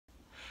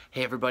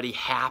Hey everybody,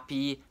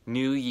 Happy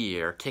New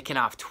Year. Kicking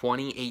off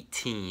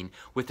 2018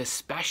 with a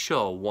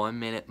special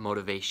 1-minute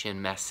motivation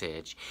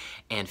message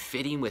and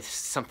fitting with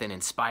something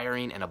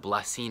inspiring and a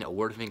blessing, a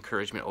word of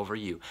encouragement over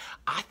you.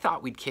 I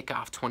thought we'd kick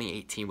off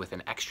 2018 with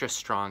an extra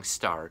strong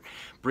start,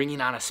 bringing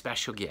on a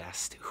special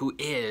guest who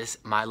is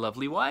my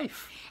lovely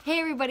wife. Hey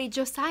everybody,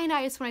 Josiah and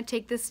I just want to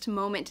take this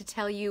moment to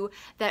tell you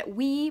that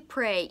we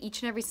pray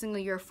each and every single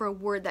year for a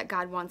word that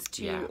God wants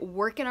to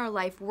work in our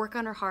life, work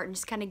on our heart, and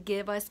just kind of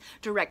give us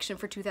direction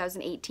for 2018.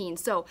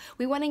 So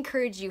we want to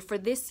encourage you for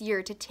this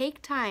year to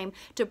take time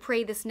to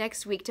pray this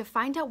next week to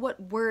find out what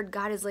word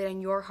God has laid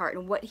on your heart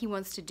and what He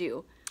wants to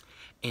do.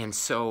 And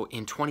so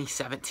in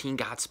 2017,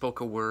 God spoke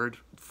a word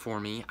for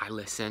me. I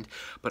listened.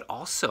 But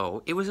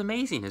also, it was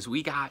amazing. As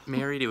we got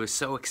married, it was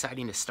so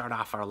exciting to start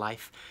off our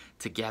life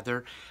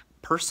together.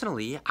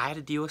 Personally, I had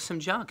to deal with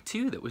some junk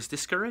too that was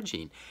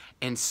discouraging.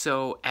 And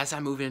so as I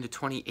move into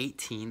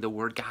 2018, the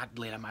word God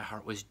laid on my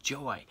heart was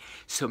joy.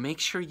 So make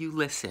sure you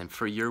listen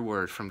for your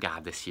word from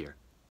God this year.